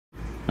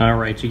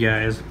Alright, you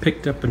guys,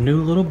 picked up a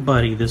new little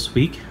buddy this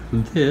week.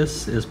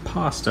 This is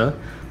Pasta.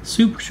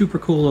 Super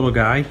cool little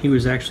guy. He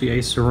was actually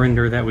a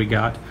surrender that we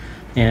got.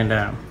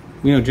 And,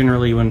 you know,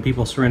 generally when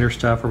people surrender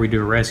stuff or we do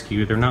a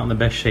rescue, they're not in the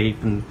best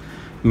shape, and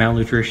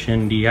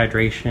malnutrition,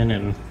 dehydration,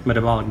 and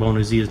metabolic bone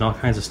disease and all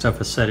kinds of stuff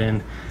is set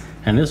in.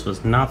 And this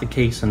was not the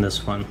case in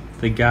this one.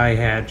 The guy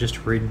had just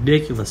a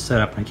ridiculous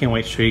setup, and I can't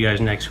wait to show you guys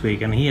next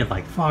week. I mean, he had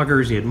like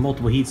foggers, he had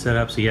multiple heat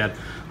setups, he had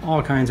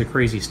all kinds of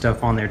crazy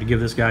stuff on there to give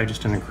this guy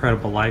just an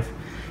incredible life.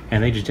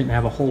 And they just didn't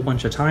have a whole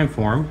bunch of time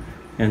for him.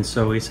 And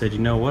so he said, you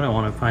know what, I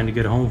want to find a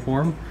good home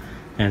for him.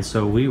 And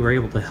so we were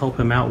able to help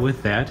him out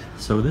with that.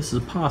 So this is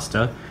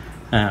Pasta.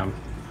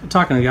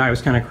 Talking to the guy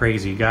was kind of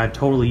crazy. God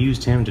totally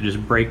used him to just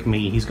break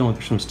me. He's going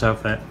through some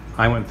stuff that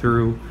I went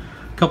through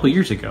a couple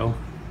years ago.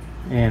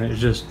 And it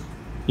was just,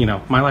 you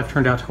know, my life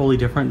turned out totally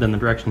different than the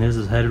direction his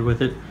is headed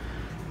with it.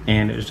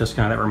 And it was just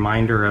kind of that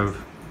reminder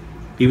of,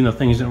 even though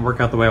things didn't work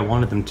out the way I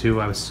wanted them to,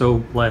 I was so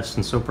blessed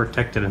and so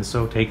protected and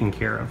so taken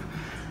care of.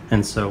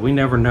 And so we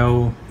never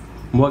know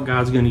what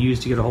God's going to use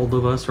to get a hold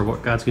of us, or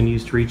what God's going to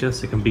use to reach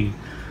us. It can be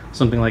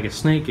something like a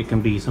snake, it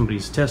can be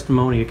somebody's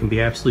testimony, it can be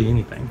absolutely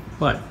anything.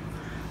 But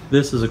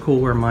this is a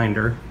cool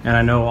reminder, and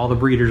I know all the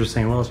breeders are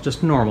saying, well, it's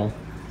just normal,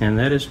 and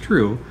that is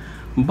true.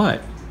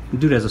 But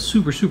dude has a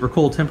super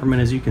cool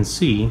temperament, as you can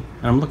see,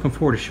 and I'm looking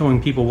forward to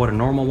showing people what a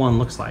normal one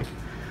looks like.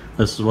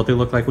 This is what they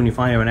look like when you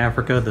find them in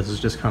Africa. This is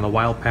just kind of the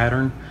wild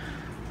pattern.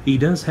 He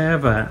does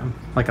have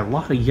like a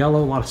lot of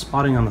yellow, a lot of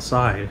spotting on the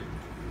side.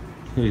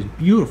 He's a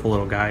beautiful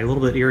little guy, a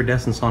little bit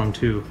iridescence on him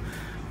too.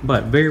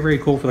 But very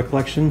cool for the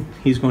collection.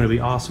 He's going to be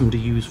awesome to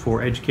use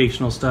for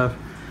educational stuff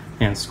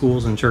and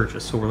schools and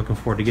churches. So we're looking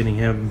forward to getting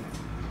him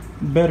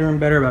better and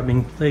better about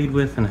being played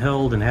with and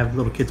held, and have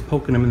little kids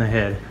poking him in the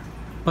head.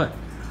 But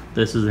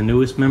this is the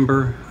newest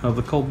member of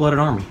the cold-blooded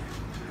army.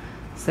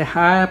 Say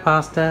hi,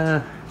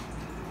 Pasta.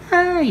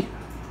 Hey!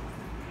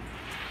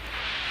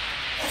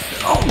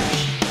 Oh!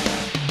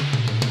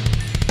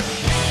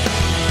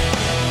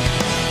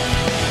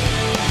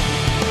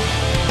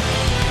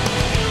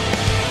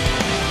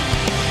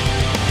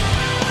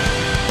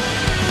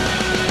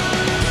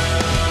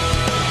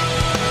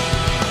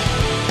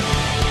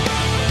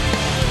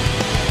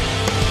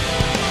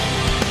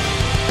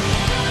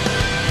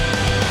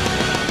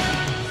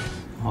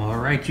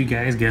 Alright, you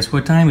guys, guess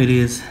what time it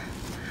is?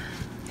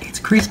 It's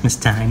Christmas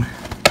time.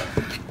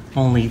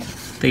 Only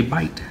they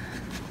bite.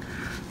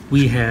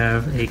 We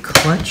have a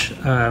clutch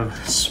of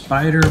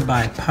spider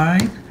by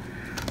pie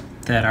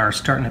that are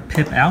starting to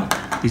pip out.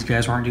 These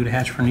guys aren't due to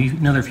hatch for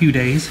another few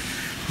days,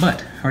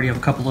 but I already have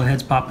a couple of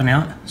heads popping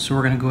out, so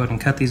we're going to go ahead and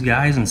cut these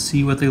guys and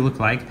see what they look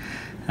like.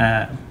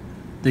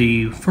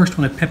 The first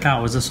one to pip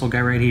out was this little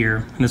guy right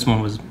here, and this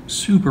one was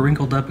super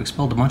wrinkled up,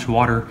 expelled a bunch of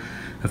water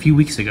a few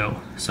weeks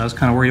ago. So I was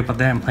kind of worried about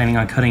that. I'm planning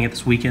on cutting it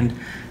this weekend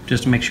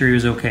just to make sure he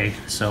was okay.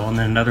 So, and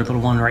then another little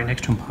one right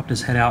next to him popped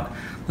his head out.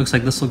 Looks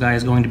like this little guy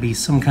is going to be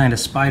some kind of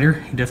spider.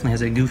 He definitely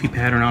has a goofy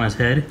pattern on his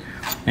head,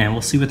 and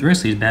we'll see what the rest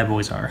of these bad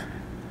boys are.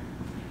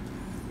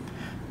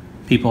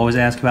 People always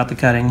ask about the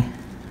cutting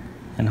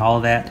and all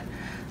of that.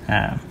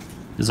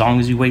 As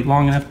long as you wait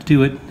long enough to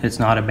do it, it's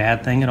not a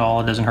bad thing at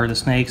all. It doesn't hurt the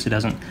snakes. It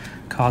doesn't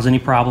cause any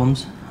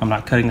problems. I'm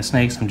not cutting the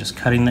snakes, I'm just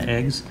cutting the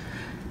eggs.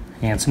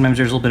 And sometimes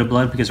there's a little bit of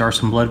blood because there are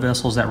some blood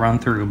vessels that run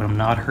through, but I'm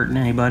not hurting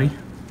anybody.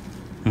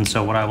 And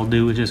so what I will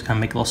do is just kind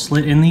of make a little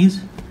slit in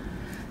these,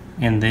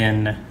 and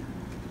then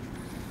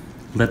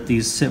let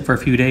these sit for a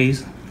few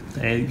days.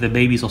 The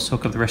babies will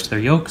soak up the rest of their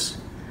yolks,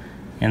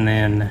 and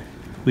then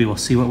we will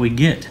see what we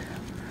get.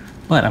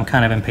 But I'm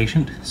kind of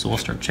impatient, so we'll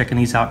start checking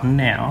these out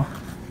now.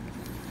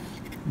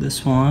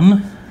 This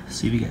one,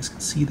 see if you guys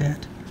can see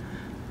that.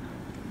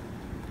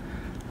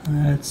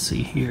 Let's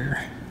see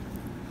here.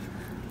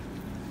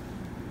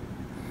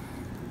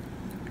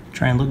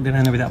 Try and look down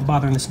in there without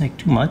bothering the snake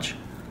too much.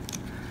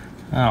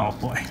 Oh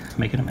boy,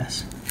 making a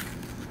mess.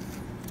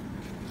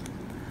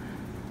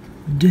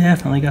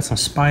 Definitely got some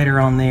spider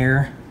on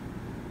there.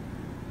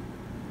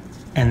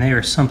 And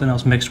there's something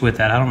else mixed with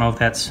that. I don't know if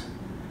that's...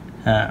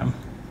 I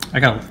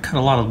got cut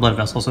a lot of blood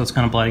vessels, so it's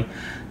kind of bloody.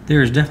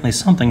 There's definitely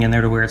something in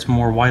there to where it's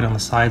more white on the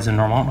sides than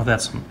normal. I don't know if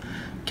that's some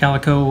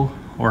calico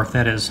or if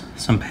that is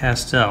some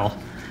pastel.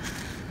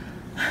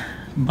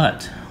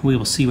 But we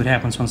will see what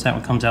happens once that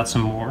one comes out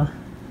some more.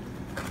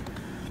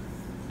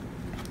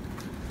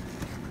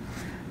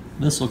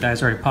 This little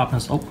guy's already popping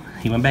his... Oh,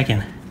 he went back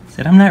in. He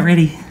said, I'm not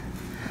ready.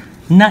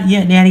 Not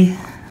yet, Daddy.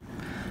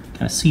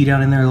 Kind of see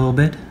down in there a little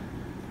bit.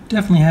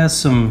 Definitely has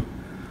some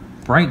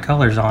bright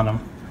colors on him.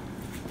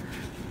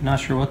 Not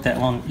sure what that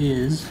one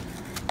is.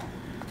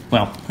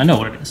 Well, I know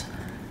what it is.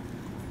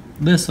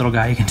 This little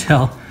guy, you can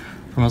tell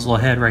from his little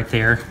head right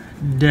there,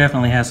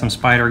 definitely has some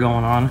spider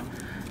going on.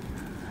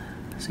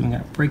 So we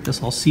gotta break this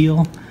little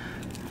seal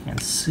and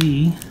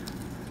see.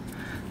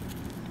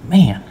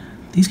 Man,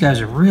 these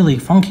guys are really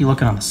funky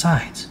looking on the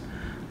sides.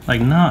 Like,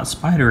 not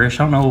spiderish.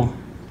 I don't know.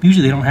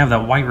 Usually they don't have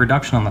that white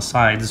reduction on the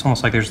sides. It's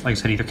almost like there's, like I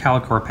said, either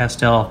calico or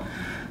pastel.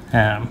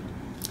 So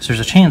there's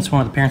a chance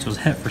one of the parents was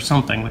het for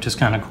something, which is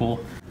kind of cool.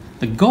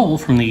 The goal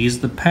from these,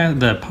 the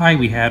pie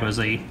we had was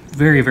a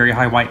very, very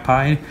high white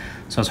pie,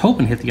 so I was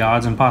hoping to hit the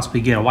odds and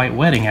possibly get a white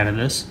wedding out of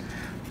this,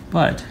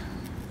 but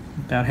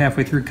about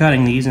halfway through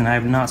cutting these and I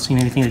have not seen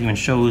anything that even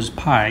shows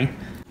pie.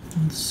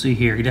 Let's see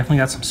here, you definitely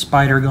got some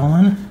spider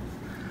going.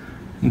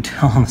 You can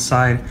tell on the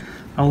side.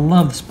 I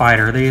love the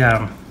spider.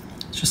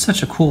 It's just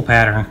such a cool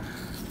pattern,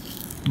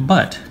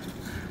 but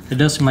it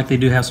does seem like they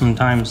do have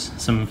sometimes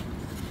some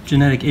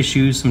genetic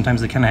issues. Sometimes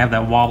they kind of have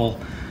that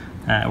wobble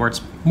where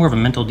it's more of a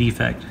mental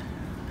defect,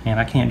 and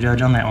I can't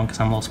judge on that one because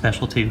I'm a little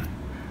special too.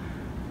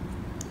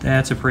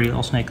 That's a pretty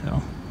little snake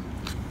though.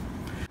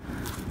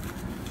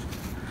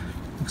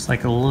 Looks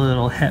like a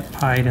little het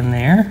pied in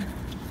there.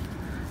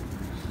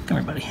 Come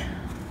here, buddy.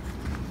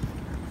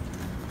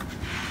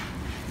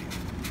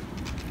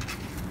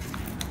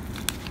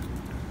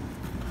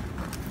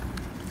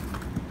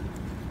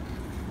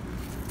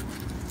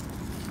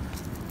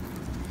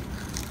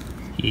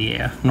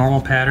 Yeah,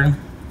 normal pattern.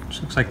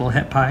 Just looks like a little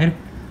het pied.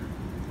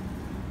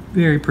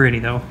 Very pretty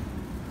though.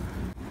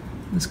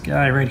 This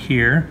guy right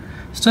here,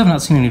 still have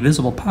not seen any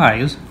visible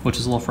pies, which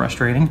is a little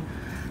frustrating.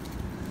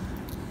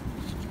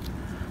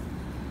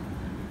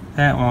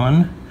 That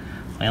one,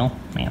 well,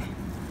 man,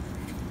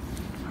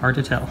 hard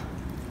to tell.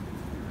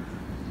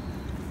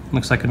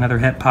 Looks like another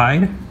het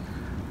pied.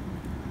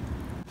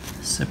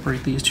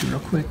 Separate these two real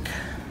quick.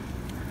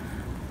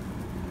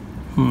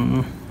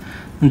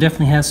 It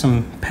definitely has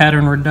some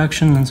pattern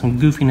reduction and some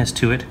goofiness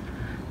to it.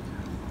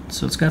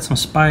 So it's got some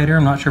spider.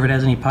 I'm not sure if it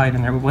has any pied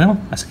in there, but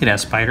well, I think it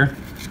has spider.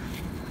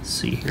 Let's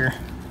see here.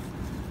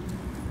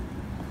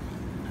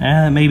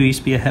 Maybe it used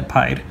to be a het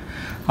pied.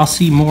 I'll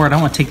see more. I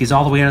don't want to take these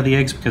all the way out of the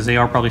eggs because they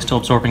are probably still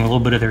absorbing a little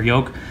bit of their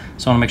yolk.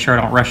 So I want to make sure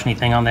I don't rush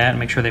anything on that and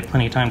make sure they have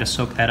plenty of time to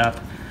soak that up.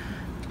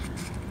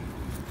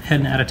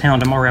 Heading out of town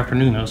tomorrow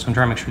afternoon though, so I'm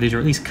trying to make sure these are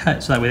at least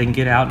cut so that way they can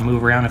get out and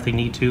move around if they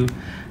need to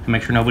and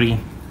make sure nobody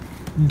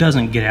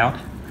doesn't get out.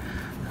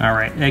 All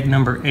right, egg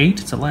number 8,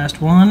 it's the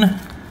last one.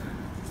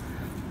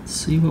 Let's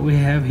see what we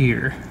have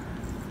here.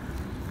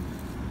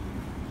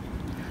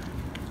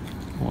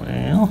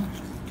 Well,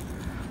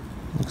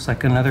 looks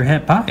like another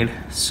het pied.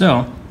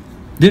 So,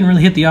 didn't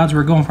really hit the odds we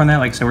were going for on that.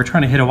 Like I said, we're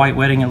trying to hit a white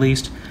wedding at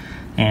least,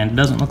 and it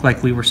doesn't look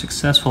like we were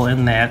successful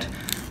in that.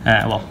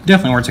 Well,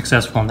 definitely weren't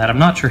successful in that. I'm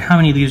not sure how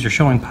many of these are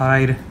showing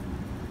pied.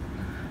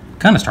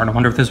 Kind of starting to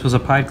wonder if this was a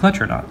pied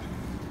clutch or not,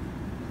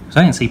 because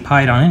I didn't see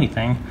pied on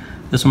anything.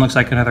 This one looks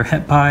like another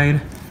het pied.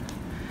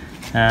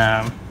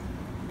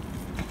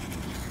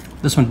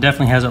 This one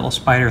definitely has a little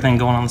spider thing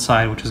going on the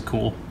side, which is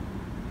cool.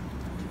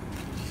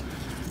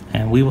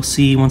 And we will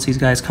see once these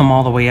guys come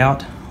all the way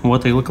out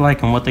what they look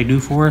like and what they do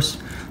for us.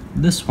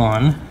 This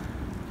one,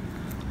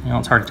 you know,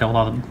 it's hard to tell with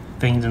all the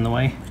veins in the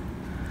way.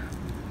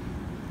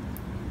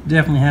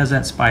 Definitely has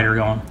that spider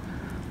going.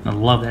 I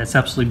love that. It's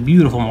absolutely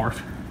beautiful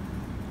morph.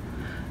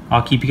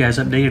 I'll keep you guys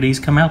updated as these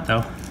come out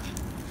though.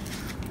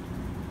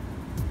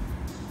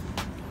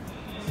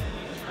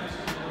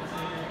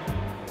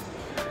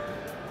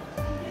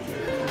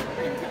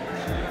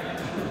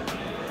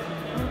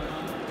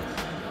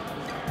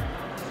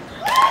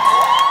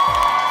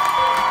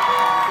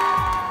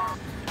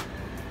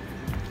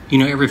 You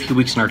know, every few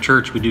weeks in our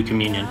church we do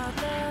communion,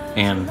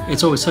 and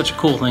it's always such a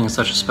cool thing and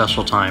such a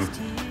special time.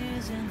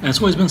 And it's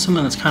always been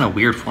something that's kind of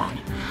weird for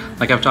me.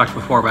 Like I've talked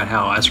before about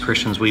how as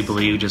Christians we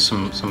believe just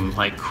some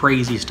like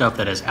crazy stuff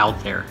that is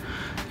out there,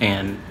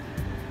 and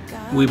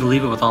we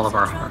believe it with all of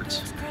our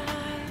hearts.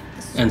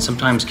 And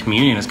sometimes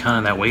communion is kind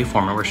of that way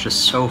for me, where it's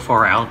just so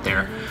far out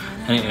there,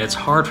 and it's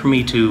hard for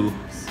me to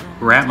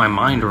wrap my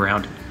mind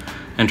around it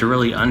and to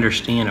really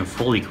understand and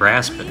fully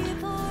grasp it.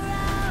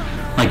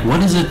 Like,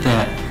 what is it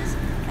that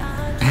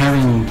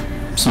having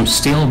some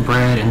stale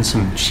bread and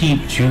some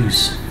cheap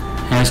juice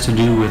has to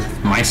do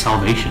with my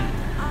salvation?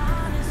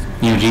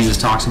 You know, Jesus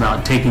talks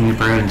about taking the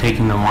bread and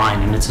taking the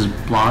wine, and it's his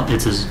blood,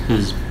 it's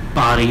his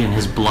body and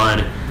his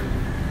blood.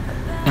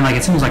 And like,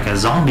 it seems like a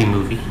zombie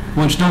movie,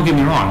 which don't get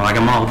me wrong, like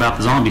I'm all about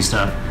the zombie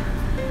stuff,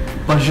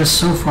 but it's just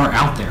so far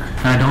out there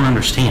and I don't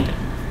understand it.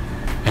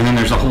 And then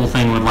there's a whole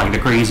thing with like the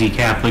crazy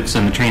Catholics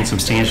and the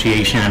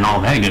transubstantiation and all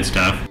that good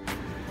stuff.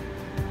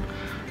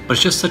 But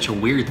it's just such a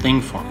weird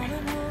thing for me.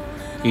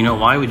 You know,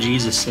 why would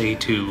Jesus say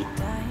to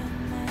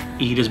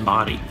eat his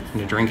body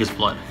and to drink his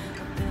blood?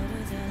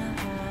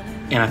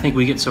 And I think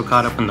we get so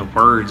caught up in the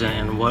words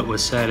and what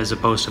was said as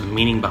opposed to the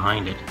meaning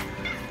behind it.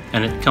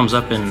 And it comes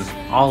up in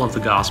all of the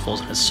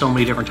Gospels at so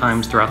many different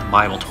times throughout the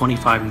Bible.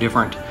 25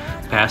 different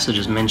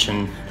passages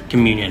mention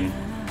communion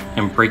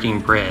and breaking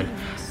bread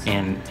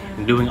and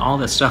doing all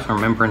that stuff in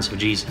remembrance of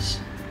Jesus.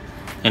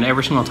 And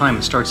every single time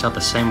it starts out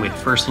the same way. The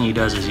first thing he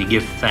does is he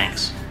gives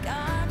thanks.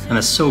 And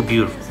that's so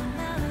beautiful.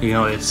 You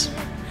know, it's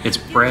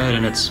bread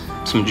and it's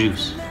some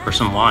juice or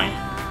some wine.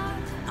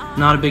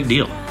 Not a big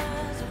deal.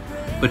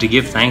 But to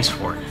give thanks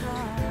for it.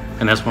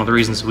 And that's one of the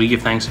reasons we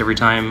give thanks every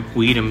time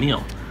we eat a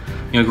meal.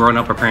 You know, growing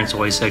up, our parents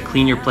always said,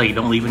 clean your plate,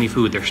 don't leave any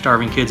food. They're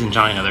starving kids in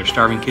China, they're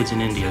starving kids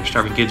in India, they're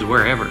starving kids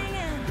wherever.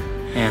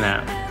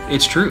 And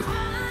it's true.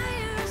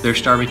 They're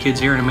starving kids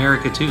here in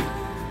America too.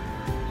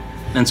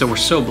 And so we're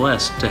so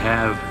blessed to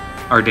have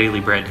our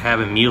daily bread, to have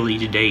a meal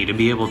each day, to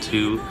be able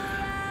to,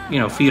 you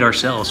know, feed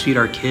ourselves, feed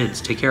our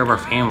kids, take care of our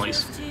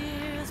families.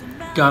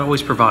 God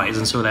always provides,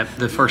 and so that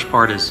the first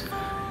part is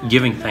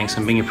giving thanks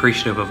and being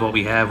appreciative of what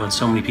we have when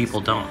so many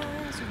people don't.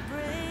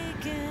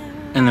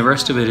 And the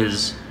rest of it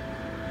is,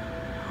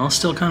 well,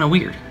 still kind of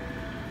weird.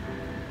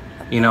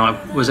 You know,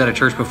 I was at a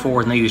church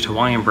before and they used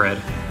Hawaiian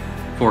bread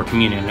for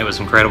communion. It was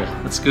incredible.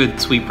 It's good,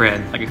 sweet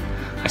bread. Like,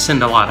 I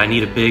send a lot. I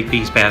need a big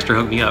piece, Pastor.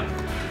 Hook me up.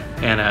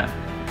 And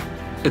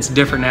it's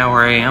different now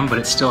where I am, but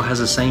it still has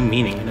the same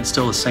meaning and it's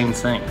still the same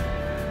thing.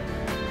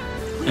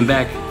 And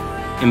back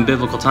in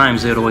biblical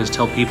times, they would always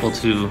tell people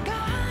to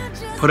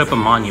put up a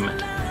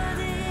monument.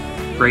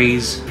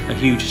 Raise a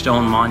huge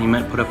stone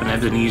monument, put up an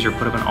Ebenezer,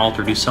 put up an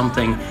altar, do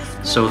something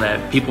so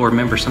that people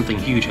remember something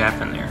huge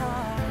happened there.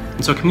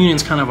 And so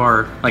communion's kind of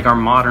our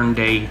modern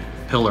day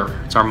pillar.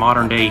 It's our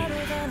modern day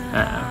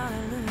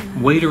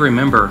way to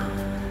remember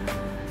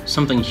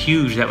something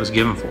huge that was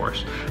given for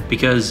us,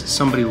 because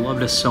somebody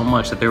loved us so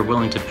much that they were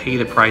willing to pay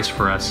the price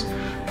for us,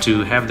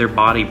 to have their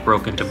body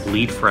broken, to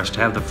bleed for us, to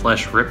have the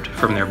flesh ripped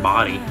from their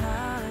body,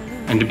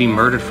 and to be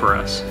murdered for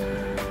us.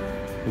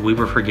 We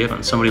were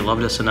forgiven. Somebody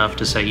loved us enough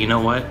to say, you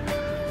know what?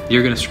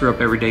 You're going to screw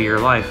up every day of your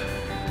life,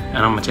 and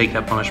I'm going to take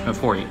that punishment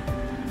for you.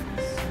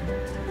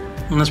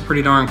 And that's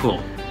pretty darn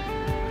cool.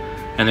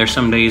 And there's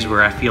some days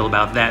where I feel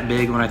about that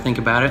big when I think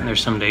about it, and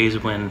there's some days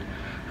when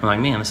I'm like,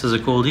 man, this is a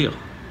cool deal.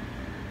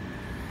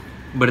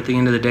 But at the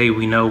end of the day,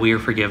 we know we are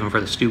forgiven for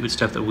the stupid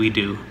stuff that we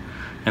do.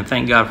 And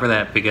thank God for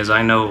that, because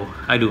I know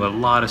I do a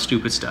lot of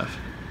stupid stuff.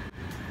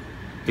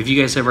 If you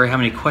guys ever have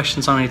any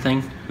questions on anything,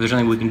 if there's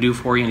anything we can do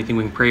for you, anything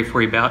we can pray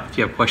for you about, if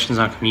you have questions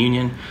on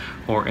communion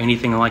or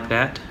anything like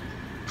that,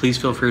 please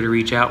feel free to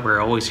reach out. We're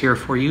always here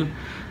for you.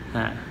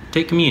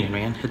 Take communion,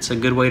 man. It's a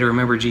good way to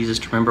remember Jesus,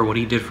 to remember what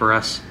he did for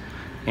us,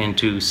 and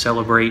to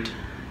celebrate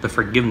the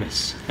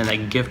forgiveness and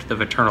that gift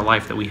of eternal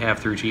life that we have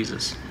through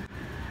Jesus.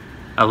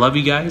 I love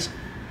you guys.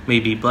 May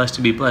be blessed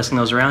to be blessing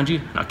those around you,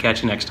 and I'll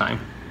catch you next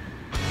time.